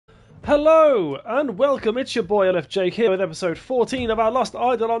Hello and welcome, it's your boy LF Jake here with episode 14 of our Lost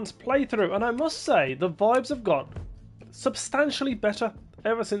Eidolons playthrough, and I must say the vibes have got substantially better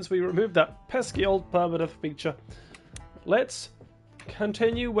ever since we removed that pesky old permadeath feature. Let's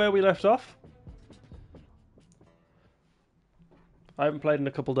continue where we left off. I haven't played in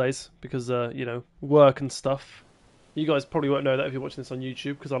a couple days because, you know, work and stuff. You guys probably won't know that if you're watching this on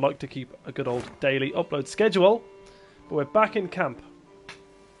YouTube because I like to keep a good old daily upload schedule. But we're back in camp.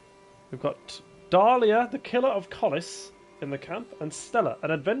 We've got Dahlia, the killer of Collis, in the camp, and Stella,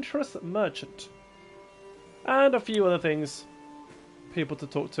 an adventurous merchant. And a few other things. People to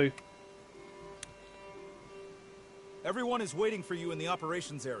talk to. Everyone is waiting for you in the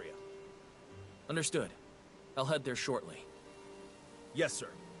operations area. Understood. I'll head there shortly. Yes, sir.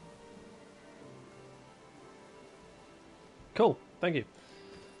 Cool, thank you.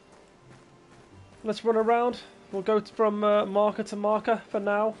 Let's run around. We'll go from marker to marker for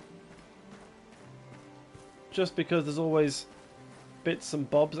now. Just because there's always bits and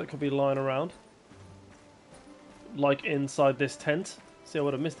bobs that could be lying around. Like inside this tent. See, I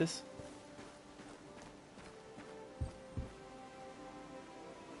would have missed this.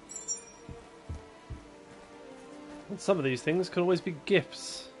 And some of these things could always be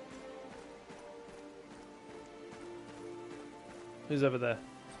gifts. Who's over there?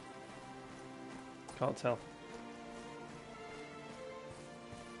 Can't tell.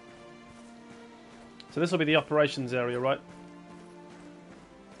 So this will be the operations area, right?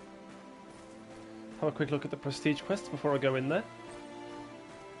 Have a quick look at the prestige quests before I go in there.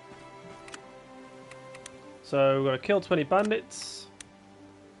 So we're going to kill 20 bandits.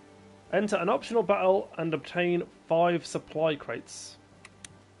 Enter an optional battle and obtain 5 supply crates.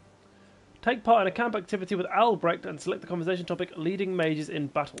 Take part in a camp activity with Albrecht and select the conversation topic leading mages in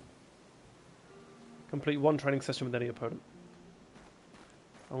battle. Complete 1 training session with any opponent.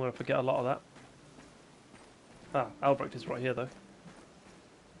 I'm going to forget a lot of that. Ah, Albrecht is right here though.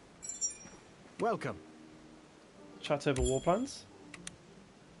 Welcome. Chat over war plans.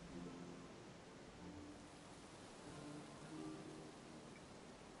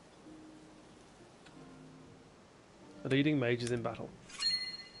 Leading mages in battle.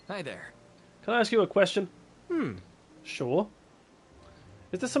 Hi there. Can I ask you a question? Sure.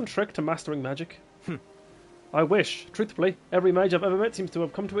 Is there some trick to mastering magic? I wish. Truthfully, every mage I've ever met seems to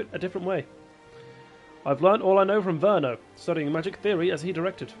have come to it a different way. I've learned all I know from Verno, studying magic theory as he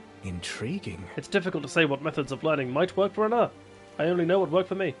directed. Intriguing. It's difficult to say what methods of learning might work for another. I only know what worked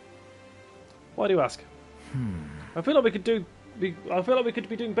for me. Why do you ask? I feel like we could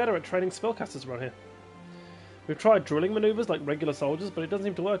be doing better at training spellcasters around here. We've tried drilling maneuvers like regular soldiers, but it doesn't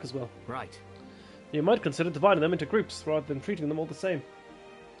seem to work as well. Right. You might consider dividing them into groups rather than treating them all the same.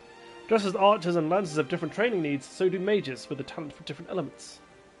 Just as archers and lancers have different training needs, so do mages with a talent for different elements.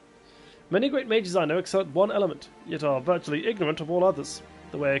 Many great mages I know excel at one element, yet are virtually ignorant of all others,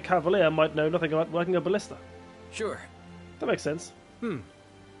 the way a cavalier might know nothing about working a ballista. Sure. That makes sense.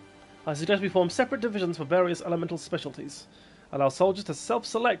 I suggest we form separate divisions for various elemental specialties. Allow soldiers to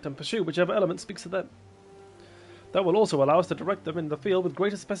self-select and pursue whichever element speaks to them. That will also allow us to direct them in the field with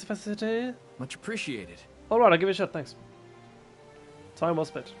greater specificity. Much appreciated. Alright, I'll give it a shot, thanks. Time well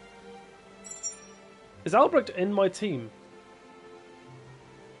spent. Is Albrecht in my team?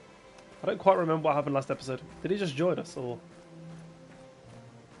 I don't quite remember what happened last episode. Did he just join us, or...?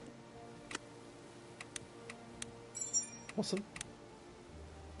 Awesome.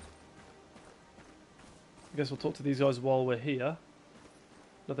 I guess we'll talk to these guys while we're here.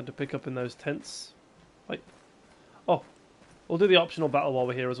 Nothing to pick up in those tents. Wait. Oh, we'll do the optional battle while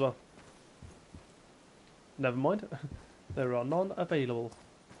we're here as well. Never mind. There are none available.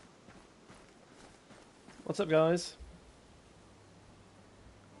 What's up, guys?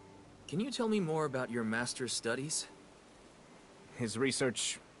 Can you tell me more about your master's studies? His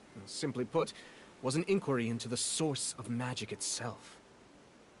research, simply put, was an inquiry into the source of magic itself.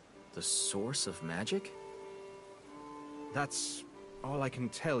 The source of magic? That's all I can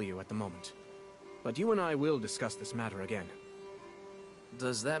tell you at the moment. But you and I will discuss this matter again.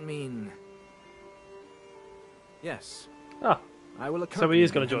 Does that mean... Yes. Ah, I will accompany so he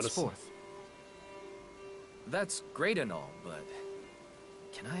is you going to join us. henceforth. That's great and all, but...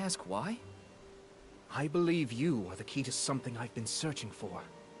 Can I ask why? I believe you are the key to something I've been searching for.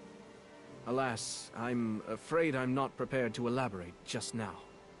 Alas, I'm afraid I'm not prepared to elaborate just now.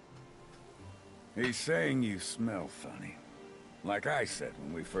 He's saying you smell funny. Like I said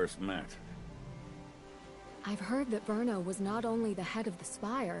when we first met. I've heard that Verno was not only the head of the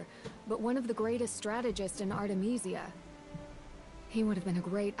Spire, but one of the greatest strategists in Artemisia. He would have been a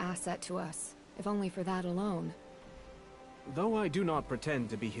great asset to us, if only for that alone. Though I do not pretend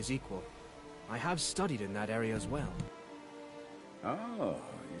to be his equal, I have studied in that area as well. Oh,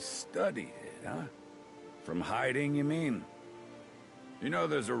 you studied it, huh? From hiding, you mean? You know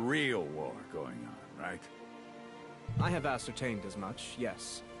there's a real war going on, right? I have ascertained as much,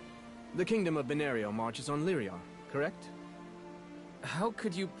 yes. The Kingdom of Benario marches on Lyriar, correct? How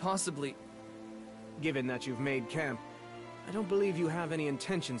could you possibly... Given that you've made camp, I don't believe you have any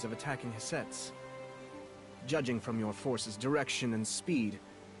intentions of attacking Hesset's. Judging from your force's direction and speed,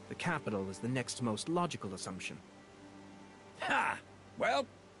 the capital is the next most logical assumption. Ha! Well,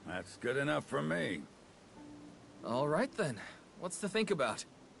 that's good enough for me. All right then. What's to think about?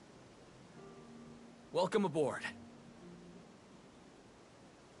 Welcome aboard.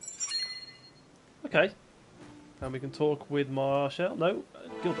 Okay. And we can talk with Marshall. No,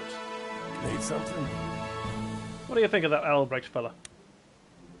 Gilbert. Need something? What do you think of that Albrecht fella?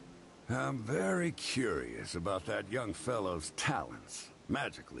 I'm very curious about that young fellow's talents,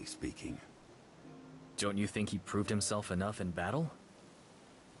 magically speaking. Don't you think he proved himself enough in battle?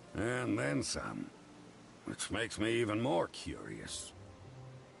 And then some. Which makes me even more curious.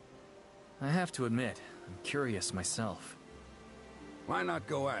 I have to admit, I'm curious myself. Why not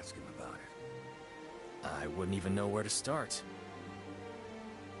go ask him about it? I wouldn't even know where to start.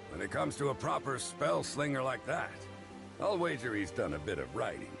 When it comes to a proper spell slinger like that, I'll wager he's done a bit of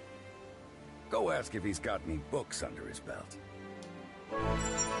writing. Go ask if he's got any books under his belt.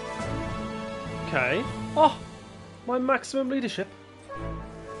 Okay. Oh! My maximum leadership.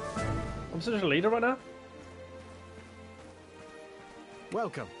 I'm such a leader right now.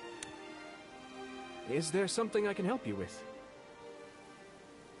 Welcome. Is there something I can help you with?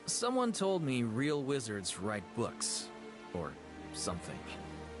 Someone told me real wizards write books. Or something.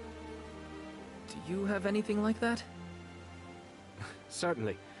 Do you have anything like that?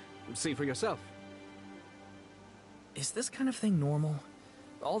 Certainly. See for yourself. Is this kind of thing normal?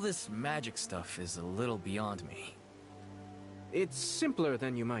 All this magic stuff is a little beyond me. It's simpler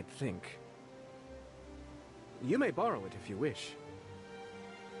than you might think. You may borrow it if you wish.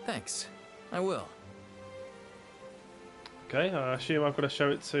 Thanks. I will. Okay, I assume I've got to show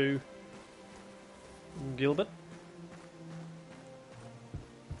it to Gilbert.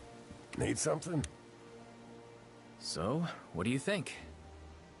 Need something? So, what do you think?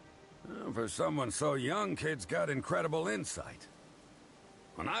 For someone so young, kid's got incredible insight.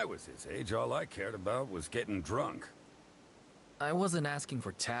 When I was his age, all I cared about was getting drunk. I wasn't asking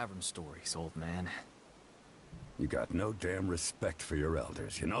for tavern stories, old man. You got no damn respect for your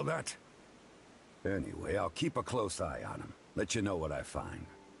elders, you know that? Anyway, I'll keep a close eye on him. Let you know what I find.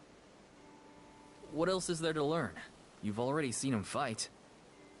 What else is there to learn? You've already seen him fight.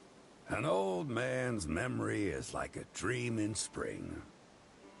 An old man's memory is like a dream in spring.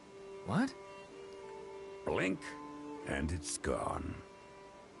 What? Blink, and it's gone.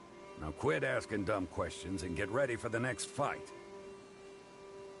 Now quit asking dumb questions and get ready for the next fight.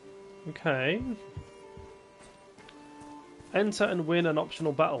 Okay. Enter and win an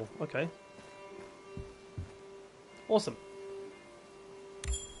optional battle. Okay. Awesome.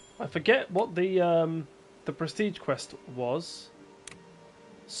 I forget what the prestige quest was.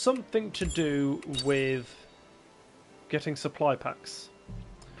 Something to do with getting supply packs.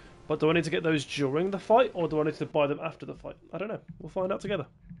 But do I need to get those during the fight, or do I need to buy them after the fight? I don't know. We'll find out together.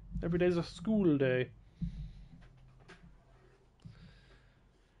 Every day's a school day.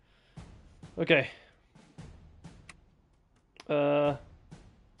 Okay. I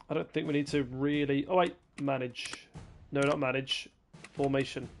don't think we need to really... Oh, wait. Manage. No, not manage.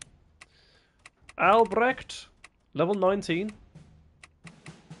 Formation. Albrecht. Level 19.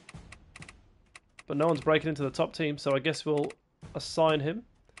 But no one's breaking into the top team, so I guess we'll assign him.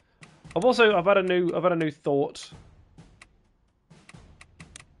 I've had a new thought.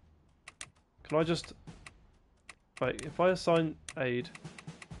 Can I just... Wait, if I assign aid...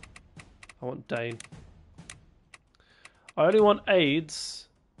 I want Dane. I only want aids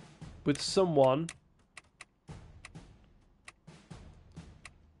with someone...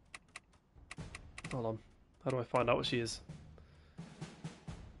 Hold on. How do I find out what she is?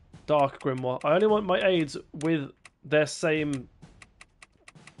 Dark Grimoire. I only want my aids with their same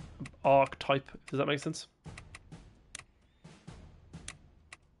archetype. Does that make sense?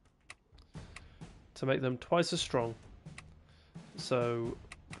 To make them twice as strong. So,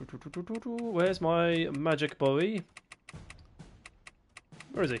 where's my magic boy?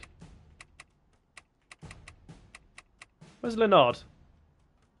 Where is he? Where's Leonard?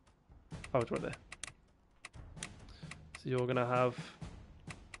 Oh, it's right there. So you're gonna have...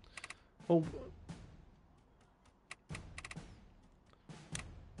 Oh.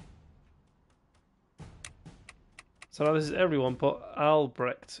 So now this is everyone but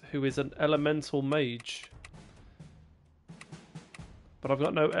Albrecht, who is an elemental mage. But I've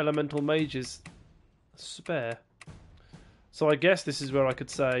got no elemental mages spare. So I guess this is where I could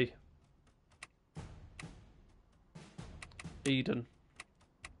say Eden.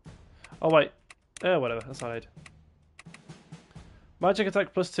 Oh wait. Whatever, that's not it. Magic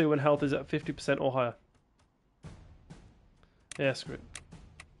attack +2 when health is at 50% or higher. Yeah, screw it.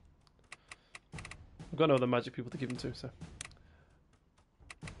 I've got no other magic people to give them to, so.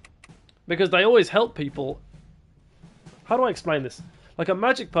 Because they always help people. How do I explain this? Like a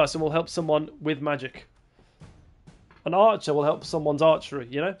magic person will help someone with magic. An archer will help someone's archery,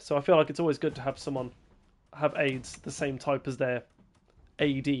 you know? So I feel like it's always good to have someone have aids the same type as their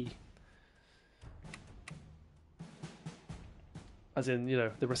AD. As in, you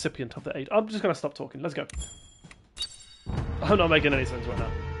know, the recipient of the aid. I'm just going to stop talking. Let's go. I'm not making any sense right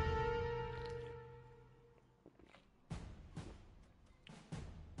now.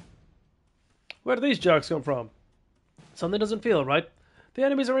 Where do these jerks come from? Something doesn't feel right. The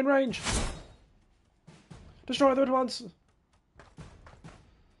enemies are in range. Destroy them at once.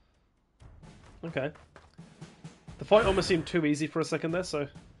 Okay. The fight almost seemed too easy for a second there, so...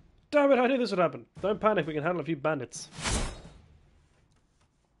 Damn it, I knew this would happen. Don't panic, we can handle a few bandits.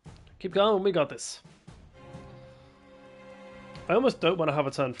 Keep going, we got this. I almost don't want to have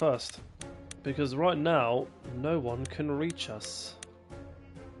a turn first. Because right now, no one can reach us.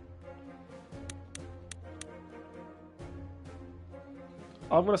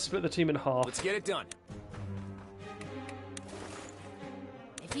 I'm going to split the team in half. Let's get it done.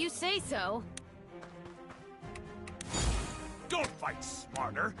 If you say so. Don't fight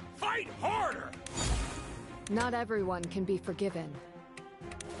smarter, fight harder! Not everyone can be forgiven.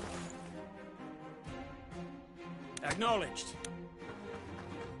 Acknowledged.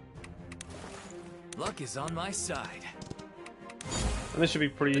 Luck is on my side. And this should be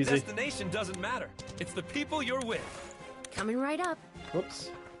pretty The easy. destination doesn't matter. It's the people you're with. Coming right up.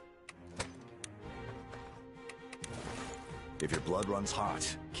 Whoops. If your blood runs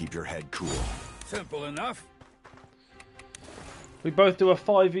hot, keep your head cool. Simple enough. We both do a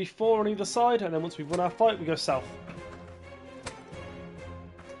 5v4 on either side, and then once we've won our fight, we go south.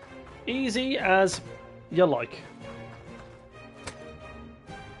 Easy as you like.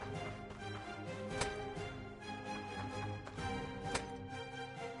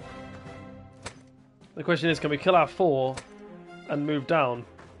 The question is, can we kill our 4 and move down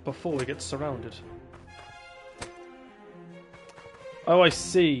before we get surrounded? Oh, I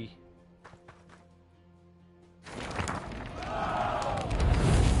see.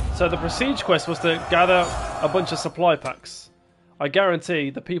 So the Prestige quest was to gather a bunch of supply packs. I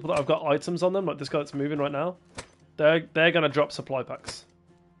guarantee the people that have got items on them, like this guy that's moving right now, they're going to drop supply packs.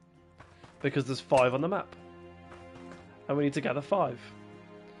 Because there's 5 on the map. And we need to gather 5.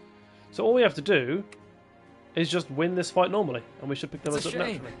 So all we have to do is just win this fight normally, and we should pick them It's a up shame,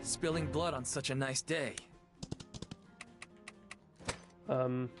 naturally. spilling blood on such a nice day.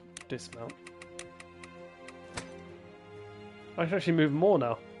 Dismount. I can actually move more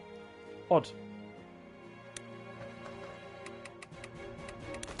now. Odd.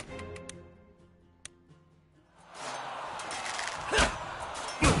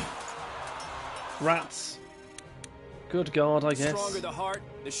 Rats. Good God, I The guess. stronger the heart,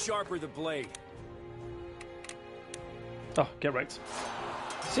 the sharper the blade. Oh, get wrecked.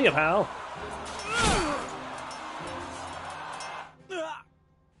 See ya, pal.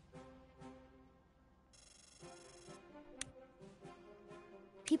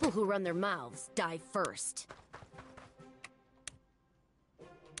 People who run their mouths die first.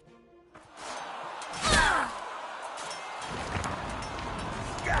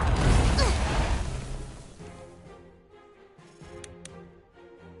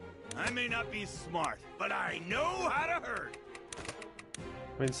 I may not be smart, but I know how to hurt.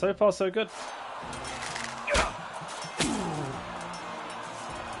 I mean, so far so good.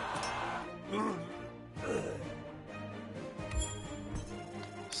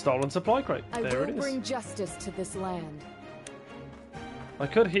 Stolen supply crate. I There will it is. bring justice to this land. I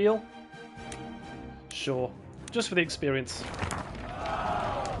could heal. Sure. Just for the experience.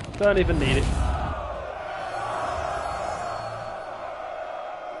 Don't even need it.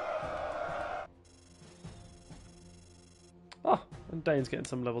 Oh, and Dane's getting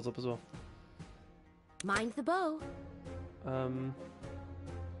some levels up as well. Mind the bow.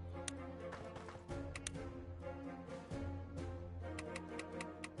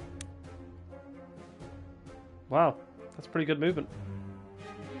 Wow, that's pretty good movement.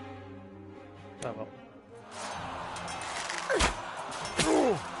 Oh well.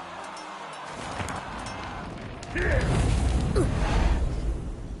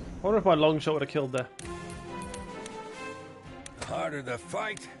 I wonder if my long shot would have killed there. The harder the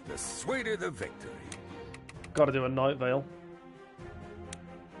fight, the sweeter the victory. Got to do a Night Veil.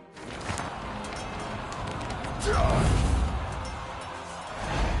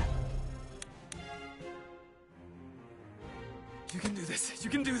 You can do this. You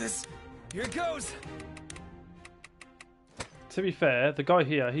can do this. Here it goes. To be fair, the guy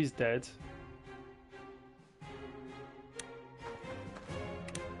here, he's dead.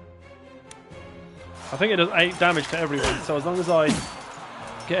 I think it does 8 damage to everyone, so as long as I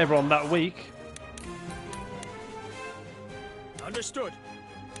get everyone that weak. Understood.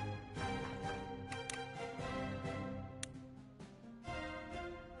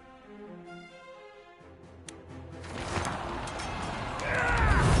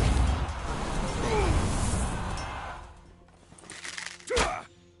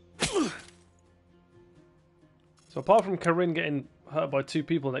 So apart from Karin getting hurt by 2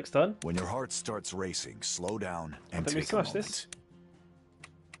 people next turn, When your heart starts racing, slow down and let me take a smash moment. this.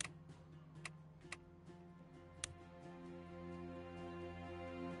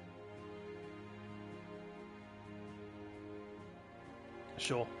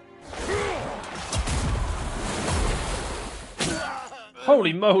 Sure.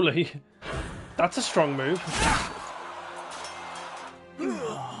 Holy moly! That's a strong move.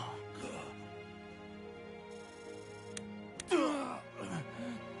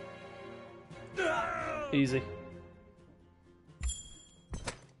 Easy.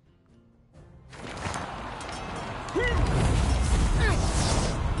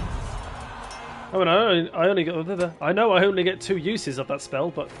 Oh no! I only get. I know I only get 2 uses of that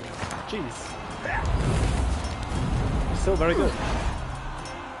spell, but jeez, still very good.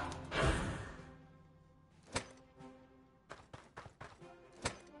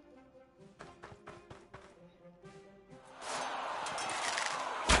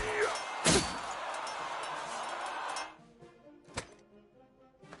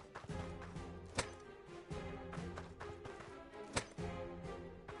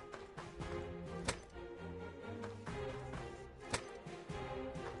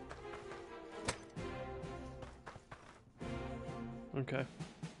 Okay.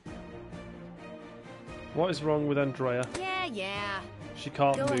 What is wrong with Andrea? Yeah. She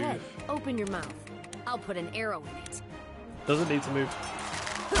can't Go move. ahead. Open your mouth. I'll put an arrow in it. Doesn't need to move.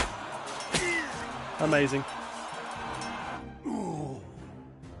 Amazing.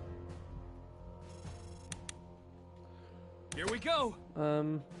 Here we go.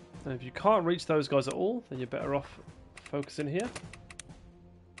 And if you can't reach those guys at all, then you're better off focusing here.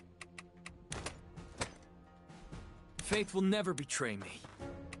 Faith will never betray me.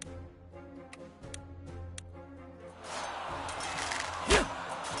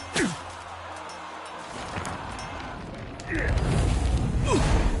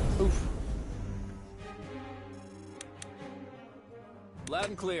 Oof. Loud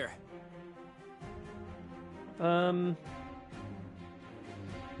and clear. Yeah, I'm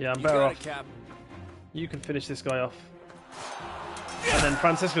You better got off. it, Cap. You can finish this guy off. And then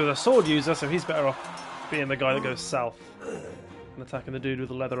Francisco's a sword user, so he's better off being the guy that goes south and attacking the dude with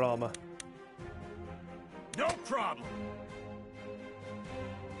the leather armor. No problem.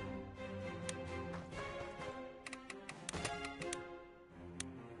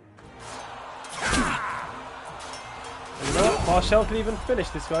 And you know what? Marshall can even finish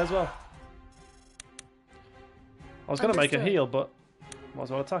this guy as well. I was going to make a Understood. heal, but might as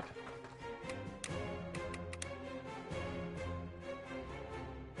well attack.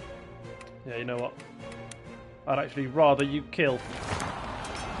 Yeah, you know what? I'd actually rather you kill.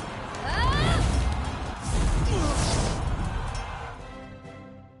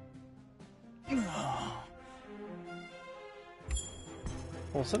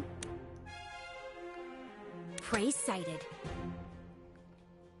 Awesome. Prey sighted.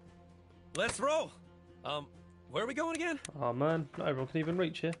 Let's roll. Where are we going again? Oh man, not everyone can even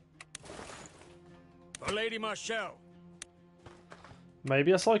reach here. For Lady Marshall.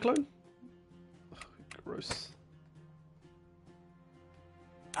 Maybe a cyclone? Ugh, gross.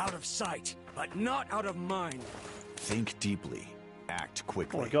 Out of sight, but not out of mind. Think deeply. Act Oh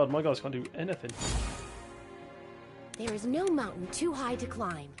quickly. my god, my guys can't do anything. There is no mountain too high to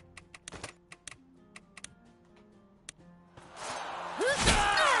climb.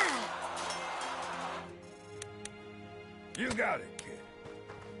 You got it, kid.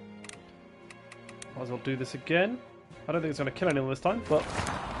 Might as well do this again. I don't think it's going to kill anyone this time, but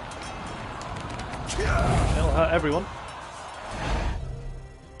it'll hurt everyone.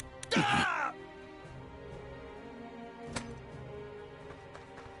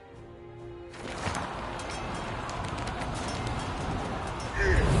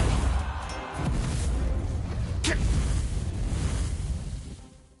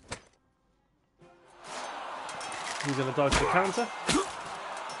 He's going to die to the counter.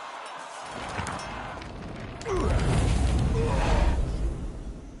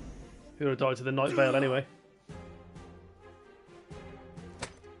 He would have died to the Night Veil anyway.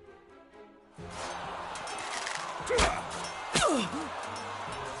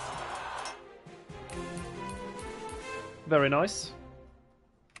 Very nice.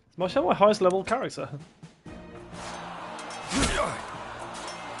 Am I showing my highest level character?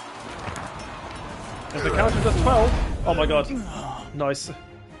 If the counter does 12, oh my god, nice.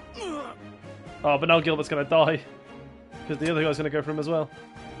 Oh, but now Gilbert's gonna die because the other guy's gonna go for him as well.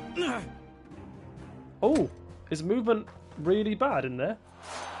 Oh, is movement really bad in there?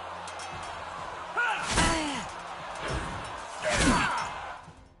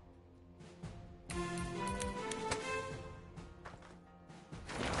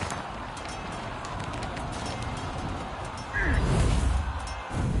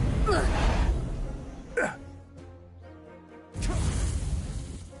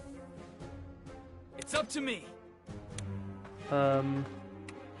 It's up to me. I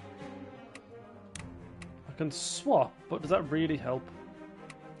can swap, but does that really help?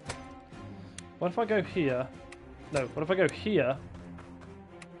 What if I go here? No, what if I go here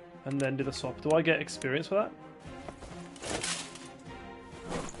and then do the swap? Do I get experience for that?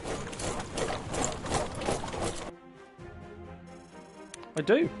 I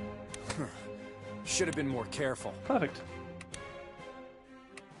do. Should have been more careful. Perfect.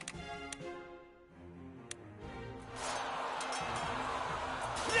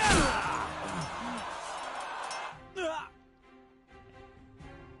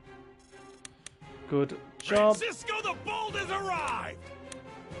 Good job. Francisco the Bold has arrived!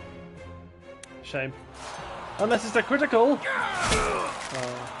 Shame. Unless it's a critical. Oh.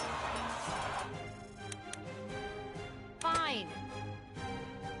 Fine.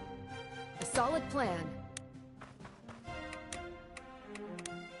 A solid plan.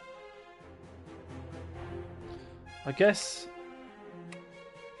 I guess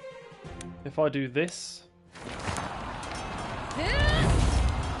if I do this.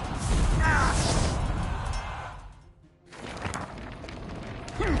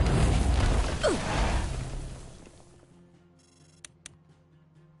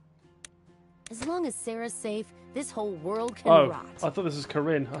 As long as Sarah's safe, this whole world can Oh, rot. I thought this was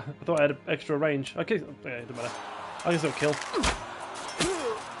Corinne. I thought I had extra range. Okay, yeah, it doesn't matter. I can still kill.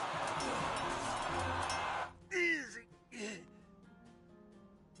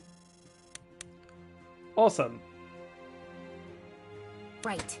 Awesome.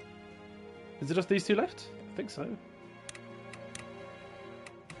 Right. Is it just these two left? I think so.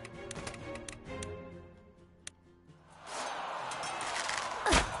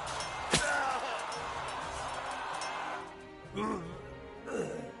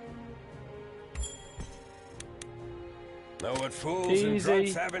 Know what fools and drunks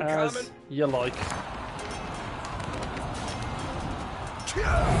Easy have in as common? you like.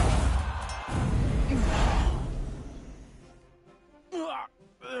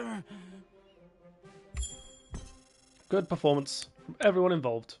 Good performance from everyone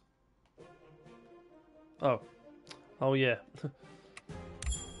involved. Oh. Oh yeah.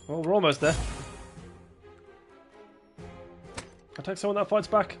 Well, we're almost there. Attack someone that fights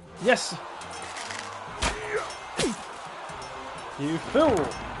back. Yes! You fool!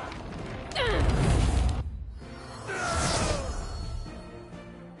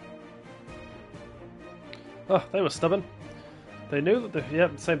 Oh, they were stubborn. They knew that the... Yeah,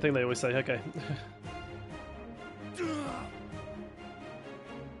 same thing they always say. Okay.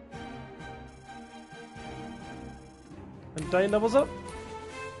 And Dane levels up.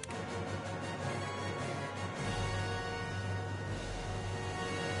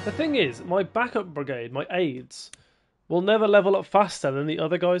 The thing is, my backup brigade, my aides, will never level up faster than the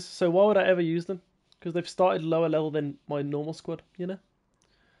other guys, so why would I ever use them? Because they've started lower level than my normal squad, you know?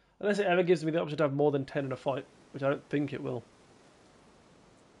 Unless it ever gives me the option to have more than 10 in a fight, which I don't think it will.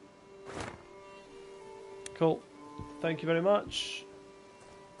 Cool. Thank you very much.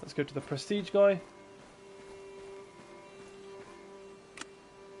 Let's go to the prestige guy.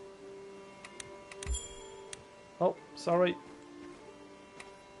 Oh, sorry.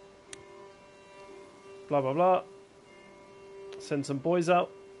 Blah, blah, blah. Send some boys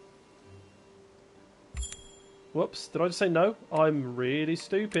out. Whoops, did I just say no? I'm really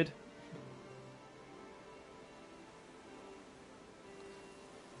stupid.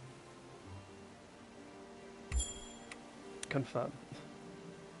 Confirm.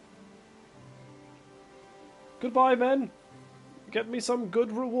 Goodbye, men. Get me some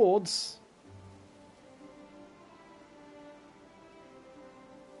good rewards.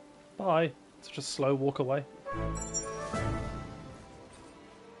 Bye. It's just a slow walk away.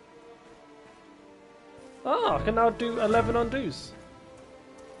 Ah, I can now do 11 undos.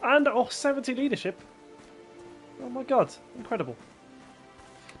 And 70 leadership. Oh my god, incredible.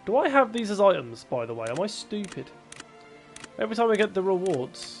 Do I have these as items, by the way? Am I stupid? Every time I get the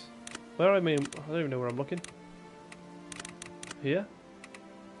rewards... Where I mean... I don't even know where I'm looking. Here?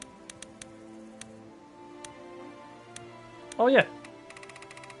 Oh yeah.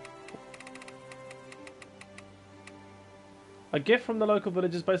 A gift from the local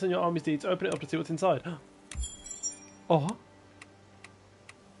villagers based on your army's deeds. Open it up to see what's inside. Oh.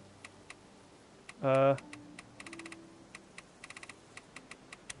 We'll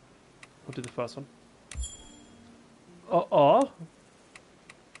do the first one.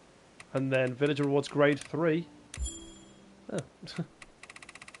 And then villager rewards grade 3. Oh.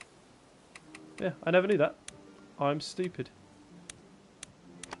 Yeah, I never knew that. I'm stupid.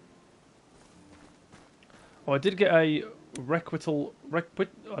 Oh, I did get a requital... I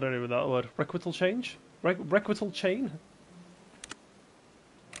don't know that word. Requital change? Requital chain?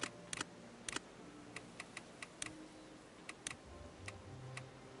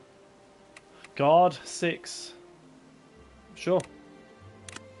 Guard 6. Sure.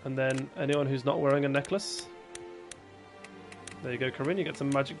 And then anyone who's not wearing a necklace. There you go, Corinne. You get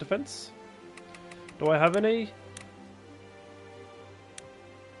some magic defense. Do I have any?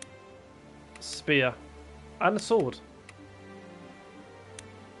 Spear. And a sword.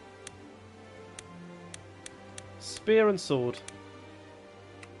 Spear and sword.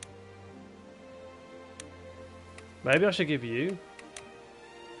 Maybe I should give you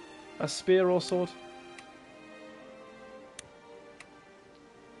a spear or sword.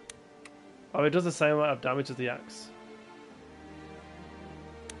 Oh, it does the same amount of damage as the axe.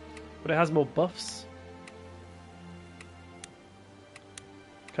 But it has more buffs.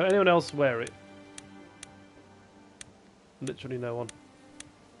 Can anyone else wear it? Literally no one.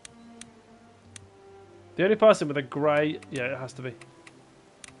 The only person with a grey... Yeah, it has to be.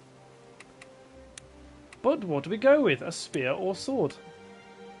 But what do we go with? A spear or sword?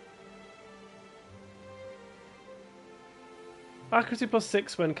 Accuracy plus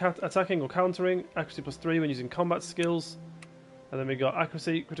 6 when attacking or countering. Accuracy plus 3 when using combat skills. And then we got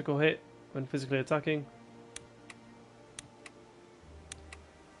accuracy, critical hit when physically attacking.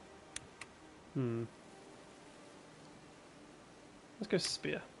 Let's go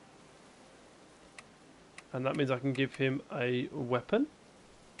spear. And that means I can give him a weapon.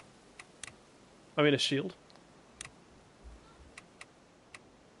 I mean a shield.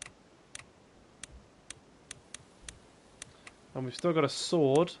 And we've still got a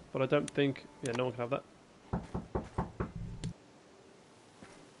sword, but I don't think... Yeah, no one can have that.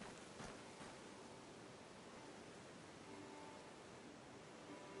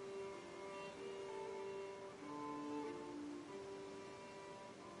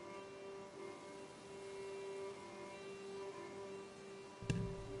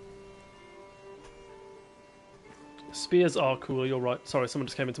 Spears are cool, you're right. Sorry, someone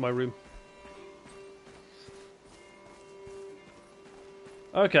just came into my room.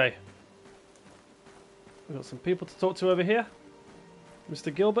 Okay. We've got some people to talk to over here.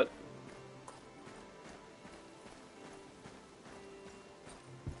 Mr. Gilbert.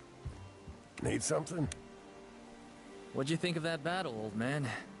 Need something? What'd you think of that battle, old man?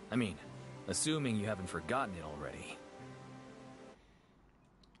 I mean, assuming you haven't forgotten it already.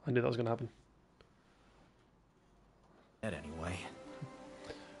 I knew that was going to happen. Anyway.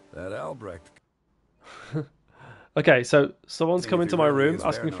 That Albrecht. Okay, so someone's come into my room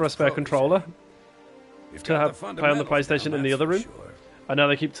asking for a spare controller to have play on the PlayStation in the other room. And now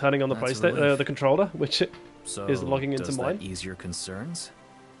they keep turning on the PlayStation, the controller, which is logging into mine. Does that ease your concerns?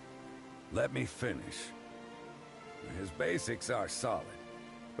 Let me finish. His basics are solid,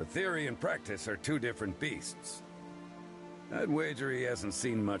 but theory and practice are two different beasts. I'd wager he hasn't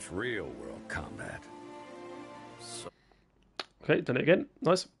seen much real-world combat. Okay, done it again.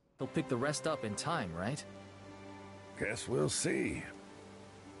 Nice. He'll pick the rest up in time, right? Guess we'll see.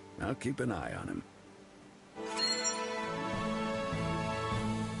 I'll keep an eye on him.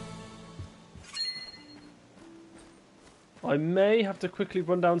 I may have to quickly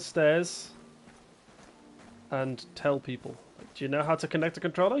run downstairs and tell people. Do you know how to connect a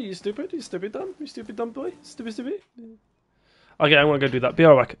controller? You stupid? You stupid dumb? You stupid dumb boy? Stupid stupid? Okay, I'm gonna go do that. Be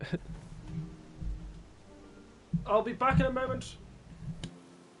right back. I'll be back in a moment.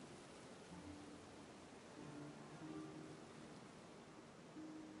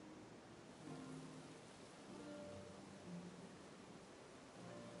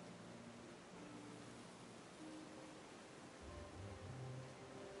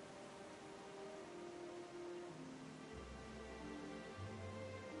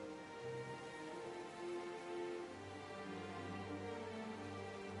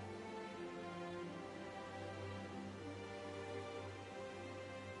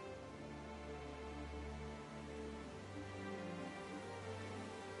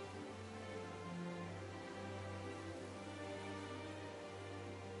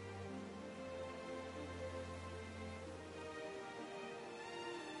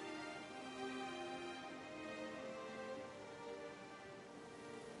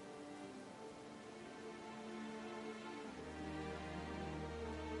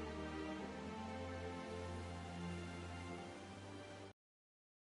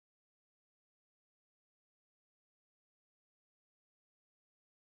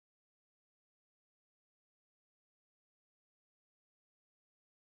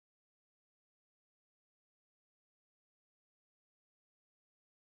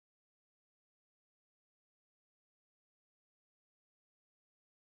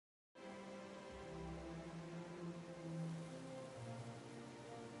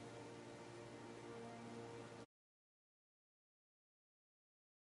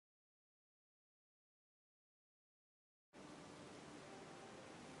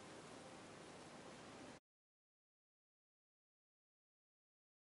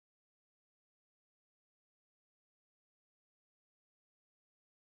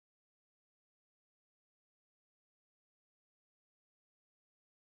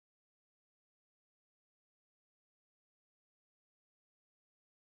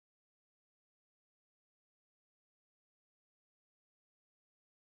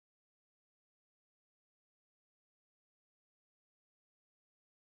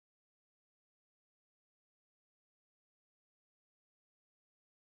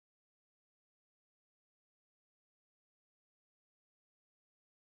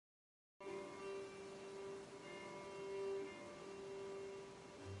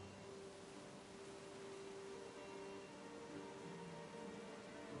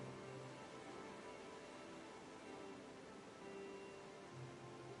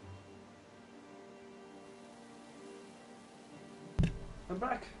 I'm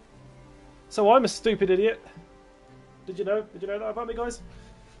back. So I'm a stupid idiot. Did you know? Did you know that about me, guys?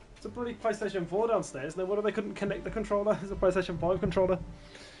 It's a bloody PlayStation 4 downstairs. No wonder they couldn't connect the controller. It's a PlayStation 5 controller.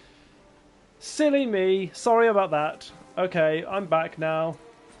 Silly me. Sorry about that. Okay, I'm back now.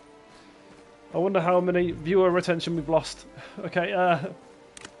 I wonder how many viewer retention we've lost. Okay,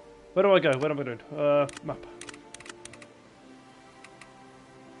 where do I go? What am I doing? Map.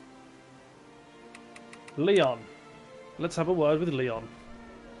 Leon. Let's have a word with Leon.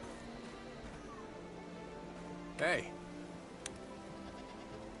 Hey.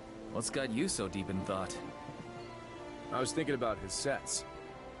 What's got you so deep in thought? I was thinking about his sets.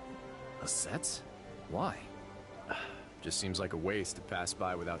 Sets? Why? Just seems like a waste to pass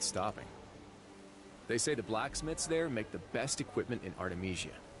by without stopping. They say the blacksmiths there make the best equipment in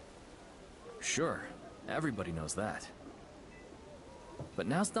Artemisia. Sure, everybody knows that. But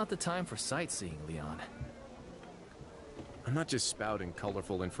now's not the time for sightseeing, Leon. I'm not just spouting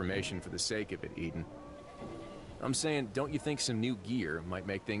colorful information for the sake of it, Eden. I'm saying, don't you think some new gear might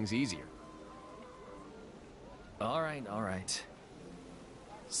make things easier? Alright, alright.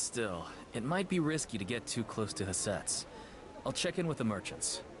 Still, it might be risky to get too close to Hasset's. I'll check in with the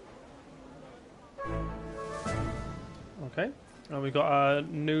merchants. Okay. And we've got a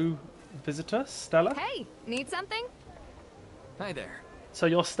new visitor, Stella. Hey, need something? Hi there. So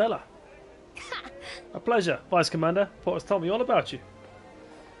you're Stella. A pleasure, Vice Commander. Porter's told me all about you.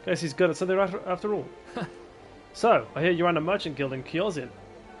 Guess he's good at something after all. So, I hear you ran a merchant guild in Kyorzin.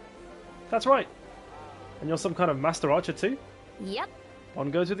 That's right. And you're some kind of master archer too? Yep.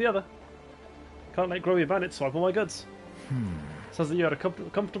 One goes with the other. Can't let Growy Bandit swipe all my goods. Says that you had a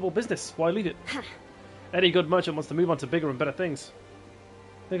comfortable business. Why leave it? Any good merchant wants to move on to bigger and better things.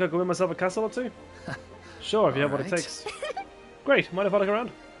 Think I could win myself a castle or two? Sure, if you have what it takes. Great, mind if I look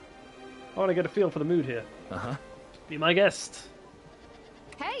around? I want to get a feel for the mood here. Uh-huh. Be my guest.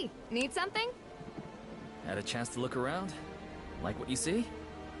 Hey, need something? Had a chance to look around? Like what you see?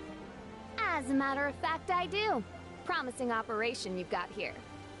 As a matter of fact, I do. Promising operation you've got here.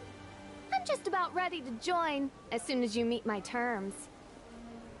 I'm just about ready to join as soon as you meet my terms.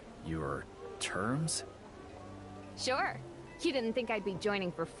 Your terms? Sure. You didn't think I'd be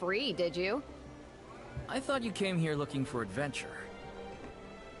joining for free, did you? I thought you came here looking for adventure.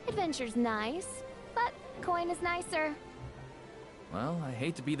 Adventure's nice, but coin is nicer. Well, I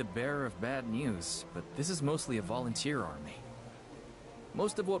hate to be the bearer of bad news, but this is mostly a volunteer army.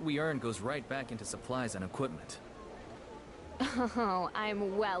 Most of what we earn goes right back into supplies and equipment. Oh,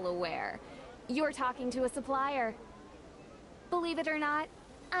 I'm well aware. You're talking to a supplier. Believe it or not,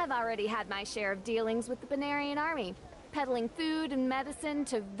 I've already had my share of dealings with the Benarian army, peddling food and medicine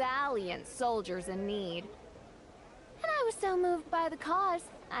to valiant soldiers in need. And I was so moved by the cause,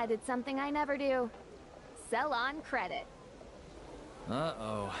 I did something I never do. Sell on credit.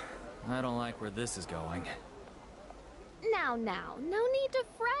 Uh-oh. I don't like where this is going. Now, no need to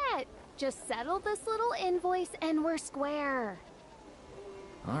fret. Just settle this little invoice and we're square.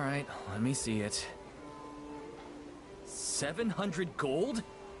 Alright, let me see it. 700 gold?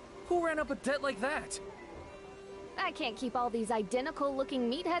 Who ran up a debt like that? I can't keep all these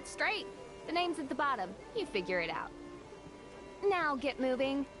identical-looking meatheads straight. The name's at the bottom. You figure it out. Now get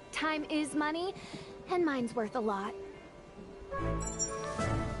moving. Time is money, and mine's worth a lot.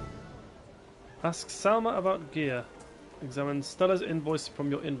 Ask Salma about gear. Examine Stella's invoice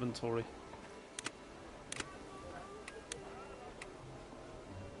from your inventory.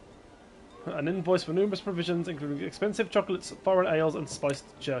 An invoice for numerous provisions, including expensive chocolates, foreign ales, and spiced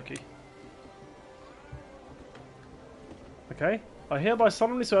jerky. Okay. I hereby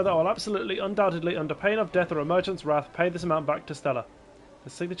solemnly swear that I will absolutely, undoubtedly, under pain of death or a merchant's wrath, pay this amount back to Stella. The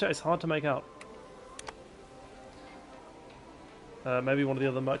signature is hard to make out. Maybe one of the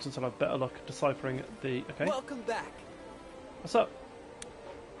other merchants will have better luck deciphering the... Okay. Welcome back. What's up?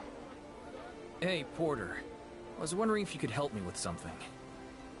 Hey, Porter. I was wondering if you could help me with something.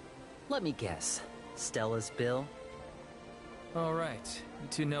 Let me guess. Stella's bill? Alright, you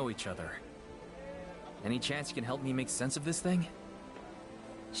two know each other. Any chance you can help me make sense of this thing?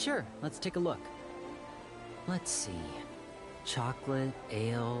 Sure, let's take a look. Let's see. Chocolate,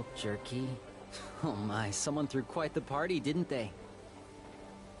 ale, jerky. Oh my, someone threw quite the party, didn't they?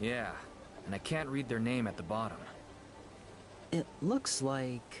 Yeah, and I can't read their name at the bottom. It looks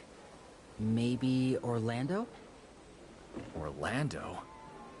like... maybe Orlando? Orlando?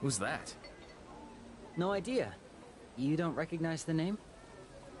 Who's that? No idea. You don't recognize the name?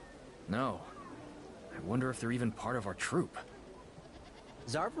 No. I wonder if they're even part of our troop.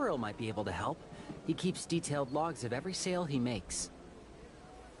 Zarvaril might be able to help. He keeps detailed logs of every sale he makes.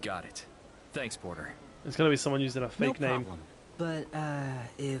 Got it. Thanks, Porter. It's going to be someone using a fake No name. problem. But,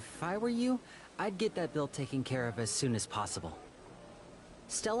 if I were you, I'd get that bill taken care of as soon as possible.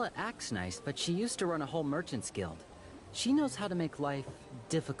 Stella acts nice, but she used to run a whole merchant's guild. She knows how to make life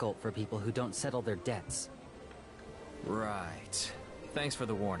difficult for people who don't settle their debts. Right. Thanks for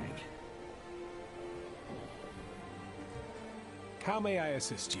the warning. How may I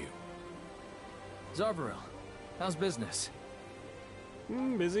assist you? Zarvaril, how's business?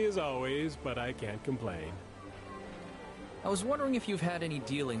 Busy as always, but I can't complain. I was wondering if you've had any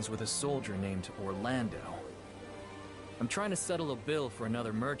dealings with a soldier named Orlando. I'm trying to settle a bill for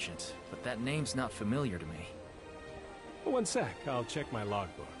another merchant, but that name's not familiar to me. One sec, I'll check my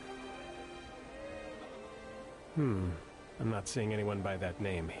logbook. I'm not seeing anyone by that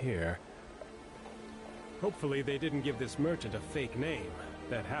name here. Hopefully they didn't give this merchant a fake name.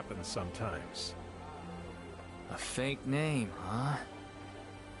 That happens sometimes. A fake name, huh?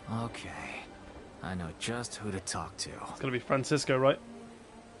 Okay. I know just who to talk to. It's gonna be Francisco, right?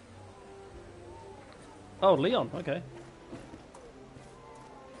 Oh, Leon, okay.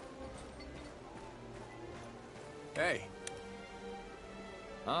 Hey.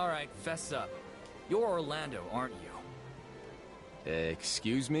 Alright, fess up. You're Orlando, aren't you?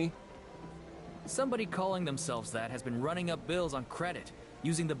 Excuse me? Somebody calling themselves that has been running up bills on credit,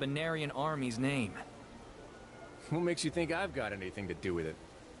 using the Banarian army's name. What makes you think I've got anything to do with it?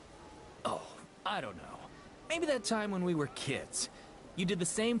 Oh, I don't know. Maybe that time when we were kids. You did the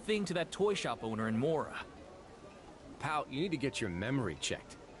same thing to that toy shop owner in Mora. Pal, you need to get your memory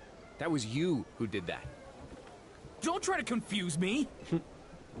checked. That was you who did that. Don't try to confuse me!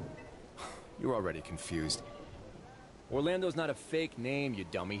 You're already confused. Orlando's not a fake name, you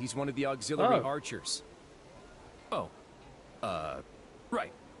dummy. He's one of the auxiliary archers. Oh.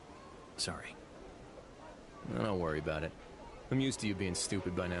 Right. Sorry. Don't worry about it. I'm used to you being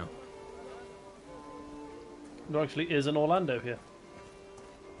stupid by now. There actually is an Orlando here.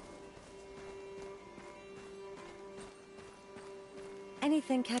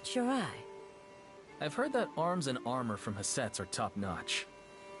 Anything catch your eye? I've heard that arms and armor from Hassetts are top-notch.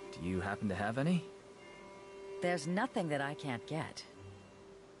 Do you happen to have any? There's nothing that I can't get.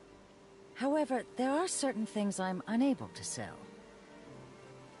 However, there are certain things I'm unable to sell.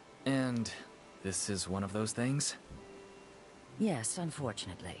 And this is one of those things? Yes,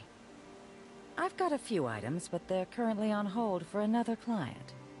 unfortunately. I've got a few items, but they're currently on hold for another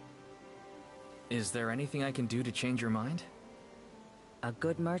client. Is there anything I can do to change your mind? A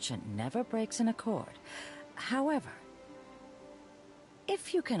good merchant never breaks an accord. However,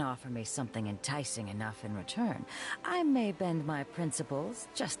 if you can offer me something enticing enough in return, I may bend my principles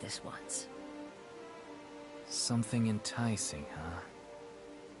just this once. Something enticing, huh?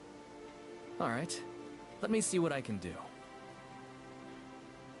 Alright. Let me see what I can do.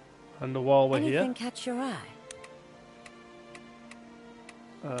 And while we're Anything here... catch your eye?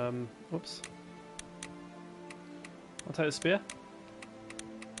 Whoops. I'll take the spear.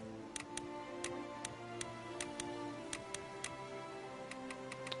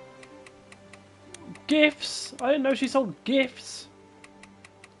 Gifts! I didn't know she sold gifts!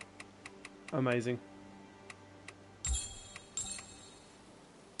 Amazing.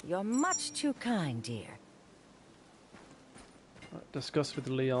 You're much too kind, dear. Right, discuss with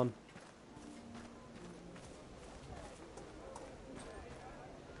Leon.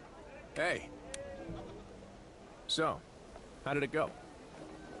 Hey. So, how did it go?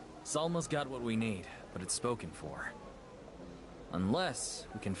 Salma's got what we need, but it's spoken for. Unless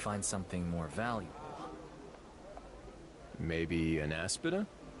we can find something more valuable. Maybe an aspida?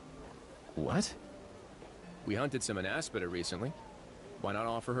 What? We hunted some anaspida recently. Why not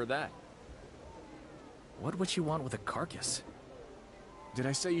offer her that? What would she want with a carcass? Did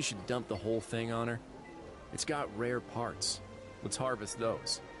I say you should dump the whole thing on her? It's got rare parts. Let's harvest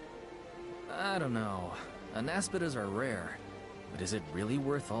those. I don't know. Anaspidas are rare. But is it really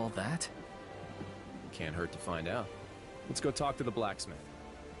worth all that? Can't hurt to find out. Let's go talk to the blacksmith.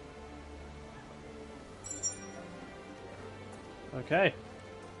 Okay.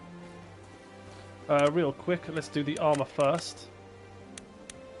 Real quick, let's do the armor first.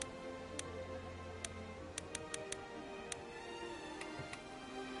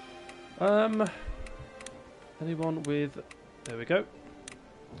 Anyone with... There we go.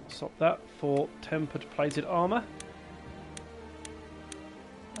 Swap that for tempered plated armor.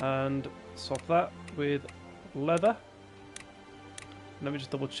 And swap that with leather. Let me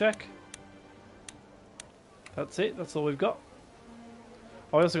just double check. That's it, that's all we've got.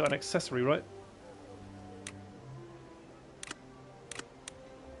 Oh, I also got an accessory, right?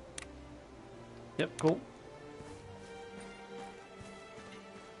 Yep, cool.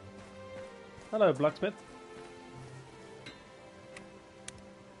 Hello, blacksmith.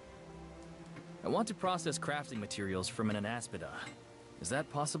 want to process crafting materials from an anaspida. Is that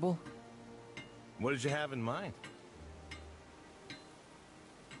possible? What did you have in mind?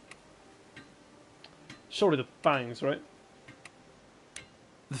 Surely the fangs, right?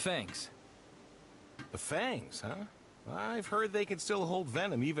 The fangs. The fangs, huh? I've heard they can still hold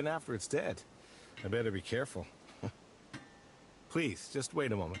venom even after it's dead. I better be careful. Please, just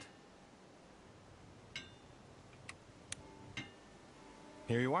wait a moment.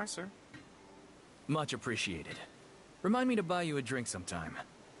 Here you are, sir. Much appreciated. Remind me to buy you a drink sometime.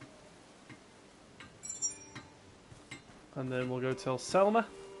 And then we'll go tell Selma.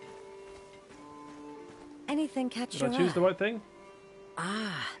 Anything catch Did your I choose eye? the right thing?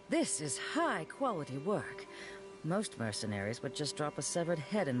 Ah, this is high-quality work. Most mercenaries would just drop a severed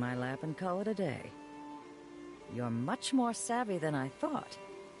head in my lap and call it a day. You're much more savvy than I thought.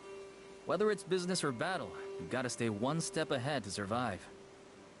 Whether it's business or battle, you've got to stay one step ahead to survive.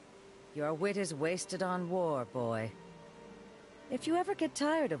 Your wit is wasted on war, boy. If you ever get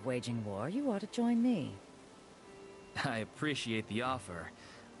tired of waging war, you ought to join me. I appreciate the offer,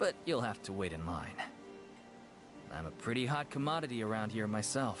 but you'll have to wait in line. I'm a pretty hot commodity around here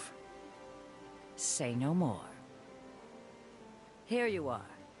myself. Say no more. Here you are.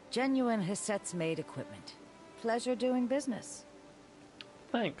 Genuine Hisset's-made equipment. Pleasure doing business.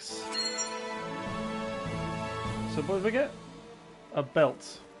 Thanks. So what did we get? A belt.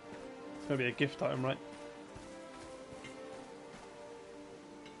 It's going to be a gift item, right?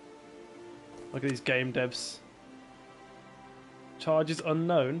 Look at these game devs. Charges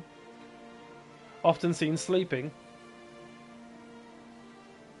unknown. Often seen sleeping.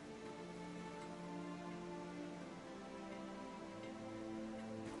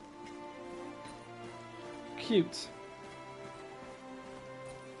 Cute.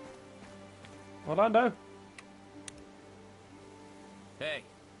 Orlando. Hey,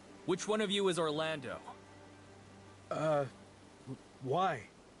 which one of you is Orlando? Why?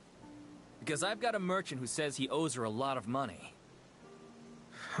 Because I've got a merchant who says he owes her a lot of money.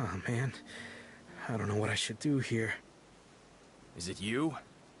 Oh, man. I don't know what I should do here. Is it you?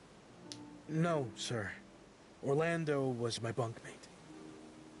 No, sir. Orlando was my bunkmate.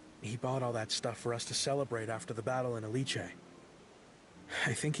 He bought all that stuff for us to celebrate after the battle in Eliche.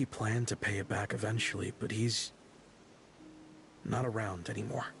 I think he planned to pay it back eventually, but he's not around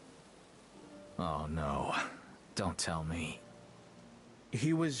anymore. Oh no. Don't tell me.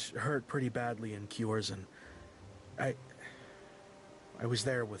 He was hurt pretty badly in Cures, and I was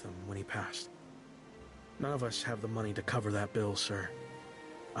there with him when he passed. None of us have the money to cover that bill, sir.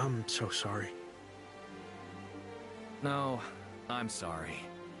 I'm so sorry. No, I'm sorry.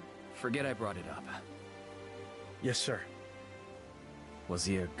 Forget I brought it up. Yes, sir. Was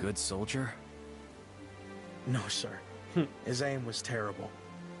he a good soldier? No, sir. His aim was terrible.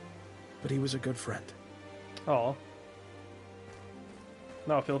 But he was a good friend. Oh.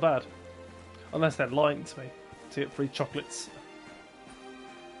 Now I feel bad. Unless they're lying to me to get free chocolates.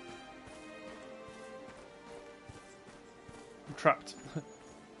 I'm trapped.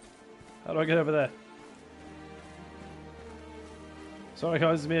 How do I get over there? Sorry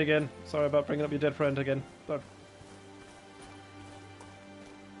guys, it's me again. Sorry about bringing up your dead friend again. But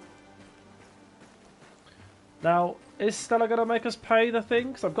now, is Stella going to make us pay the thing?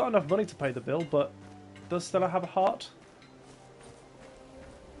 Because I've got enough money to pay the bill, but does Stella have a heart?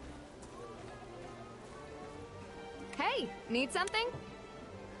 Hey, need something?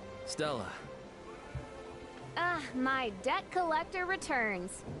 Stella. My debt collector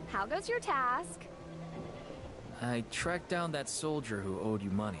returns. How goes your task? I tracked down that soldier who owed you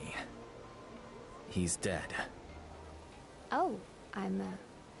money. He's dead. Oh, I'm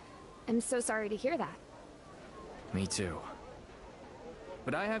so sorry to hear that. Me too.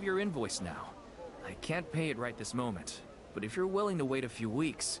 But I have your invoice now. I can't pay it right this moment, but if you're willing to wait a few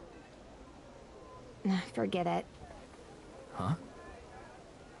weeks... Forget it. Huh?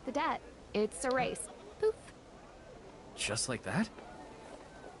 The debt. It's erased. Poof. Just like that?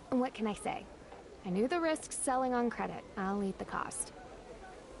 What can I say? I knew the risks selling on credit. I'll eat the cost.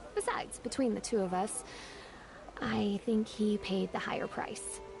 Besides, between the two of us, I think he paid the higher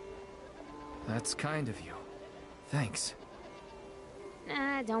price. That's kind of you. Thanks.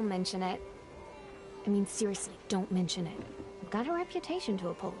 Don't mention it. I mean, seriously, don't mention it. I've got a reputation to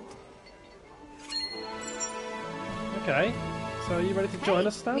uphold. Okay. So are you ready to join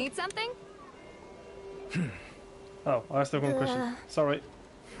us now? Need something? Oh, I asked one question. Sorry.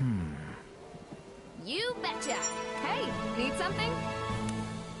 You betcha. Hey, need something?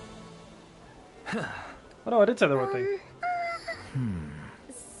 Oh no, I did say the right thing.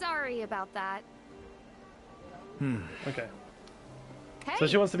 Sorry about that. Okay. Hey, So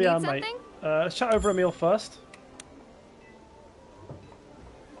she wants to be need our something? mate. Let's chat over a meal first.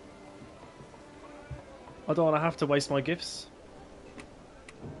 I don't want to have to waste my gifts.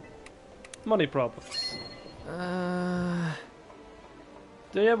 Money problems.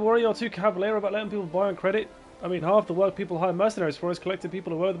 Do you ever worry you're too cavalier about letting people buy on credit? I mean, half the work people hire mercenaries for is collecting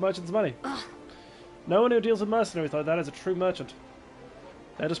people who owe the merchants money. No one who deals with mercenaries like that is a true merchant.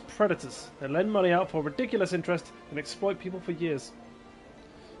 They're just predators. They lend money out for ridiculous interest and exploit people for years.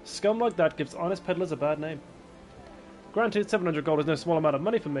 Scum like that gives honest peddlers a bad name. Granted, 700 gold is no small amount of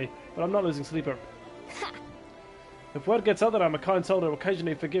money for me, but I'm not losing sleep over it. If word gets out that I'm a kind soul who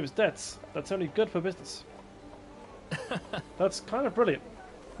occasionally forgives debts, that's only good for business. That's kind of brilliant.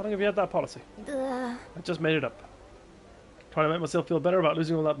 How long have you had that policy? I just made it up. Trying to make myself feel better about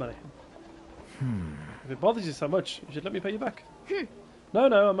losing all that money. If it bothers you so much, you should let me pay you back. No,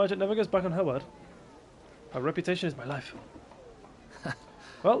 a merchant never goes back on her word. My reputation is my life.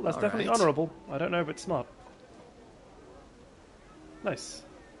 Well, that's definitely honourable. I don't know if it's smart. Nice.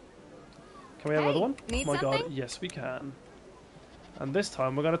 Can we have another one? Need Oh my something? god, yes we can. And this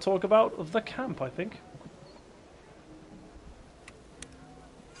time we're going to talk about the camp, I think.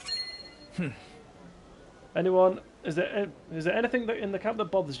 Anyone? Is there anything in the camp that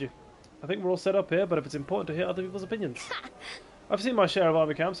bothers you? I think we're all set up here, but if it's important to hear other people's opinions. I've seen my share of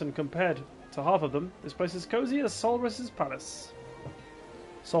army camps, and compared to half of them, this place is cozy as Solrus's palace.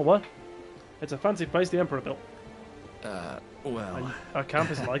 Sol what? It's a fancy place the Emperor built. Well... And our camp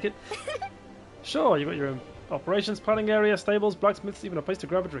isn't like it. Sure, you've got your own operations planning area, stables, blacksmiths, even a place to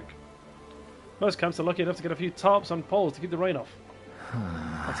grab a drink. Most camps are lucky enough to get a few tarps on poles to keep the rain off.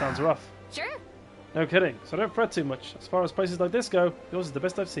 That sounds rough. Sure. No kidding, so don't fret too much. As far as places like this go, yours is the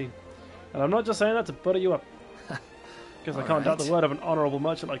best I've seen. And I'm not just saying that to butter you up. Because I can't doubt the word of an honourable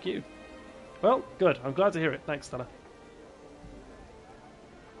merchant like you. Well, good. I'm glad to hear it. Thanks, Stella.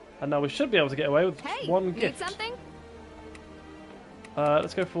 And now we should be able to get away with one gift. Need something?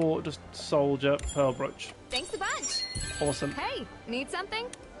 Let's go for just soldier pearl brooch. Thanks a bunch. Awesome. Hey, need something?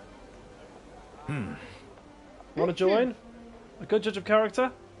 Want to join? A good judge of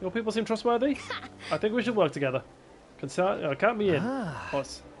character? Your people seem trustworthy? I think we should work together. Count me in.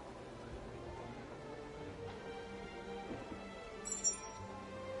 Boss.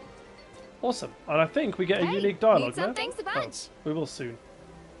 Awesome. And I think we get a unique dialogue need some now. thanks a bunch. We will soon.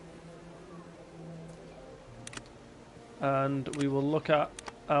 And we will look at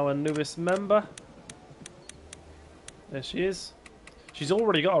our newest member. There she is. She's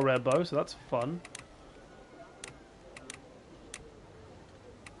already got a rare bow, so that's fun.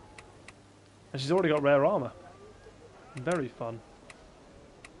 And she's already got rare armor. Very fun.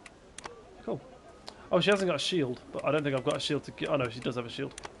 Cool. Oh, she hasn't got a shield, but I don't think I've got a shield to get. Oh no, she does have a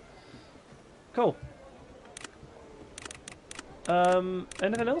shield. Cool.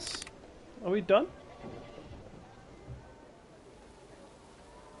 Anything else? Are we done?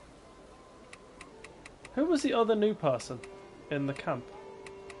 Who was the other new person in the camp?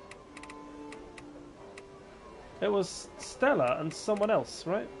 It was Stella and someone else,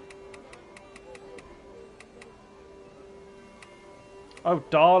 right? Oh,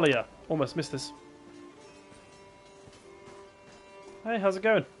 Dahlia. Almost missed this. Hey, how's it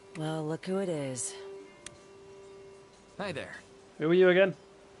going? Well, look who it is. Hi there. Who are you again?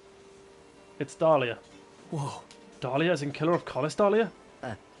 It's Dahlia. Whoa. Dahlia as in Killer of Collis Dahlia?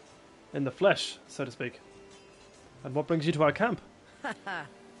 In the flesh, so to speak. And what brings you to our camp?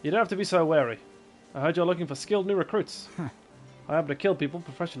 You don't have to be so wary. I heard you're looking for skilled new recruits. I happen to kill people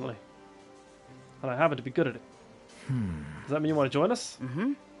professionally. And I happen to be good at it. Does that mean you want to join us?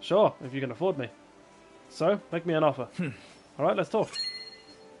 Mm-hmm. Sure, if you can afford me. So, make me an offer. Alright, let's talk.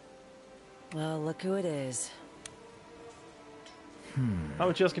 Well, look who it is. How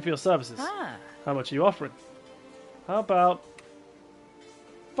much are you asking for your services? Ah. How much are you offering? How about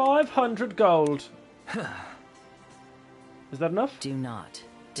 500 gold? Is that enough? Do not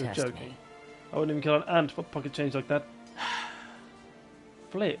You're test joking. me. I wouldn't even kill an ant for pocket change like that.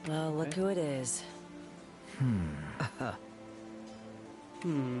 Flip. Well, look who it is.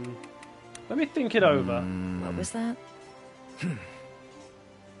 Let me think it over. What was that?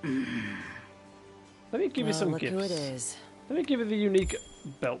 Let me give you some look gifts. who it is. Let me give you the unique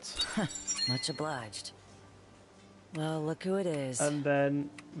belt. Much obliged. Well, look who it is. And then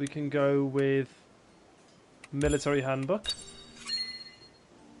we can go with military handbook.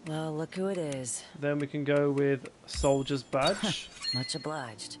 Well, look who it is. Then we can go with soldier's badge. Much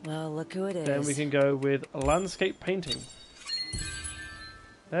obliged. Well, look who it is. Then we can go with landscape painting.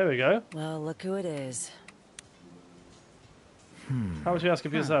 There we go. Well, look who it is. How much are you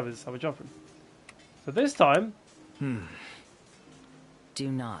asking for your service? How much offering? So this time,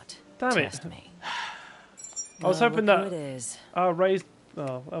 Do not Damn it. Test me. I was Oh, hoping look who that it is. our raised...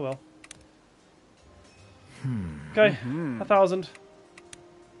 Oh well. Okay, 1,000.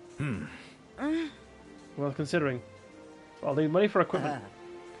 Well, considering. I'll need money for equipment.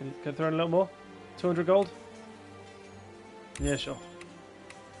 Can you throw in a little more? 200 gold? Yeah, sure.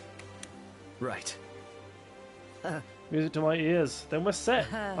 Right. Music to my ears. Then we're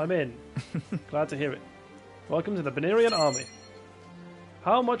set. I'm in. Glad to hear it. Welcome to the Benerian army.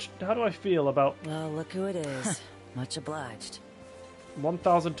 How do I feel about... Well, look who it is. Much obliged.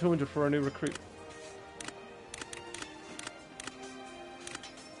 1,200 for a new recruit.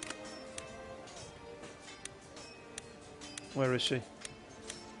 Where is she?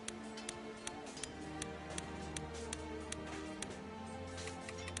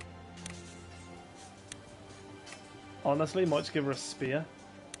 Honestly, might just give her a spear.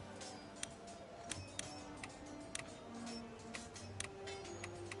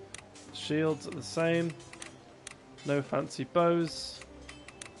 Shields are the same. No fancy bows.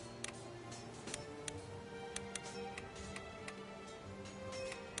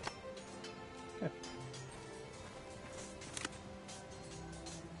 Okay.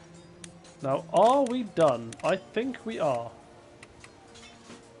 Now, are we done? I think we are.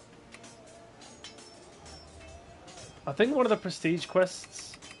 I think one of the prestige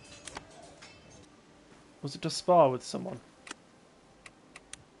quests was it to spar with someone.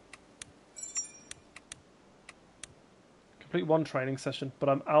 Complete one training session, but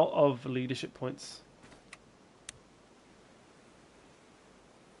I'm out of leadership points.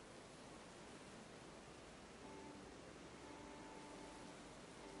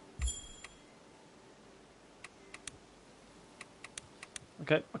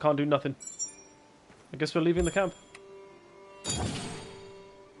 Okay, I can't do nothing. I guess we're leaving the camp.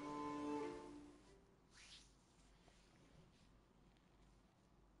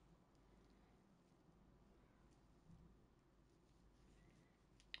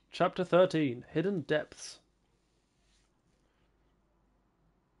 Chapter 13, Hidden Depths.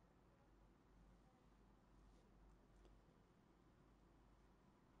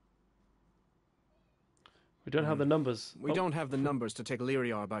 We don't have the numbers. We don't have the numbers to take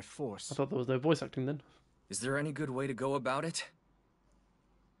Lyriar by force. I thought there was no voice acting then. Is there any good way to go about it?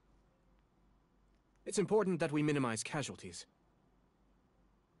 It's important that we minimize casualties.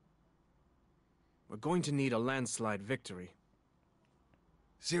 We're going to need a landslide victory.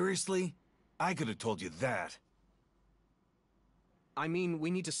 Seriously? I could have told you that. I mean, we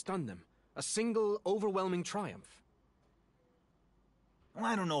need to stun them. A single, overwhelming triumph. Well,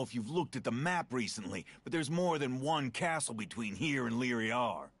 I don't know if you've looked at the map recently, but there's more than one castle between here and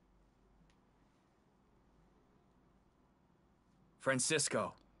Lyriar.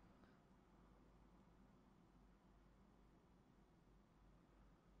 Francisco.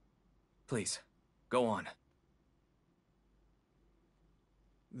 Please, go on.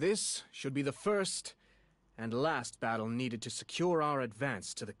 This should be the first and last battle needed to secure our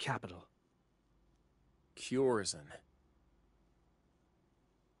advance to the capital. Kjorzin.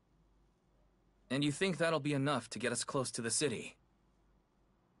 And you think that'll be enough to get us close to the city?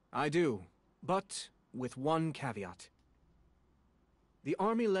 I do, but with one caveat. The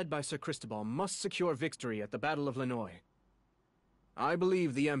army led by Sir Cristobal must secure victory at the Battle of Lenoy. I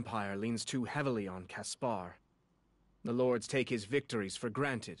believe the Empire leans too heavily on Caspar. The Lords take his victories for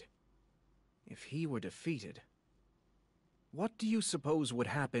granted. If he were defeated, what do you suppose would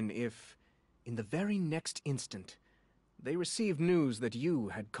happen if, in the very next instant, they received news that you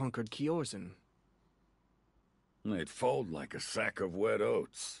had conquered Kjorzin? They'd fold like a sack of wet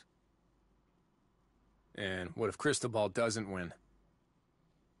oats. And what if Cristobal doesn't win?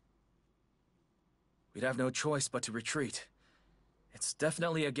 We'd have no choice but to retreat. It's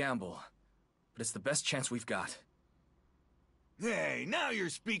definitely a gamble, but it's the best chance we've got. Hey, now you're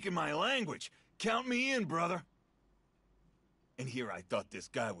speaking my language. Count me in, brother. And here I thought this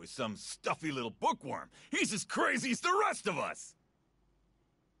guy was some stuffy little bookworm. He's as crazy as the rest of us!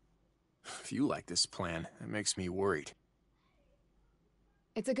 If you like this plan, it makes me worried.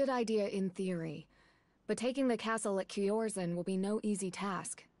 It's a good idea in theory, but taking the castle at Kjorzin will be no easy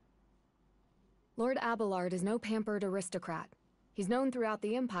task. Lord Abelard is no pampered aristocrat. He's known throughout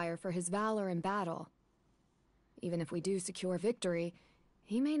the Empire for his valor in battle. Even if we do secure victory,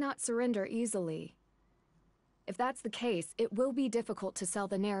 he may not surrender easily. If that's the case, it will be difficult to sell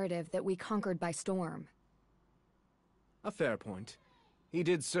the narrative that we conquered by storm. A fair point. He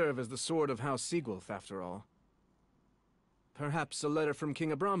did serve as the sword of House Sigwulf, after all. Perhaps a letter from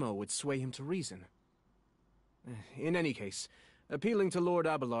King Abramo would sway him to reason. In any case, appealing to Lord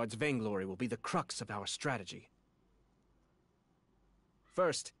Abelard's vainglory will be the crux of our strategy.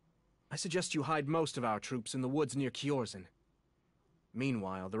 First, I suggest you hide most of our troops in the woods near Kjorzin.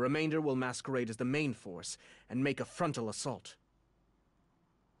 Meanwhile, the remainder will masquerade as the main force and make a frontal assault.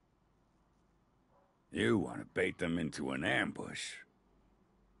 You want to bait them into an ambush?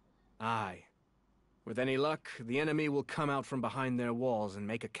 Aye. With any luck, the enemy will come out from behind their walls and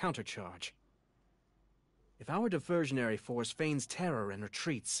make a countercharge. If our diversionary force feigns terror and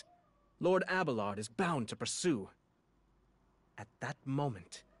retreats, Lord Abelard is bound to pursue. At that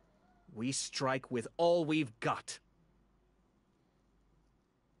moment, we strike with all we've got.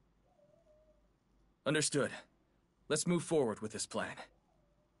 Understood. Let's move forward with this plan.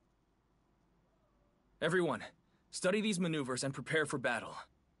 Everyone, study these maneuvers and prepare for battle.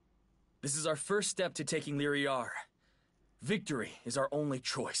 This is our first step to taking Lyriar. Victory is our only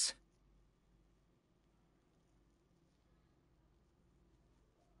choice.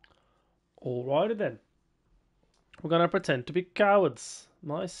 Alrighty then. We're going to pretend to be cowards.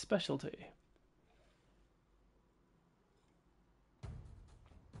 My specialty.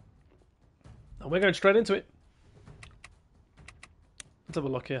 And we're going straight into it. Let's have a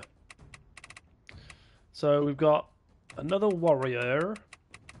look here. So we've got another warrior.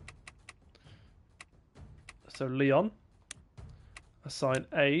 So Leon. Assign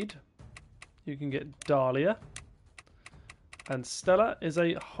Aid. You can get Dahlia. And Stella is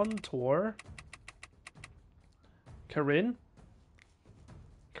a hunter. Corinne.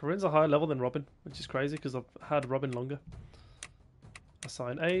 Corinne's a higher level than Robin, which is crazy because I've had Robin longer.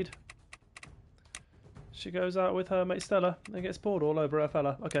 Assign Aid. She goes out with her mate Stella and gets poured all over her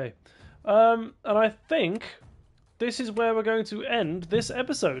fella. Okay. And I think this is where we're going to end this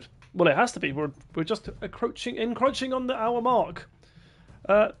episode. Well, it has to be. We're just encroaching on the hour mark.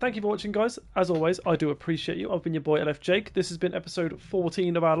 Thank you for watching, guys. As always, I do appreciate you. I've been your boy LF Jake. This has been episode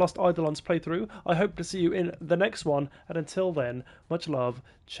 14 of our Lost Eidolons playthrough. I hope to see you in the next one. And until then, much love.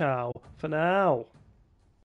 Ciao for now.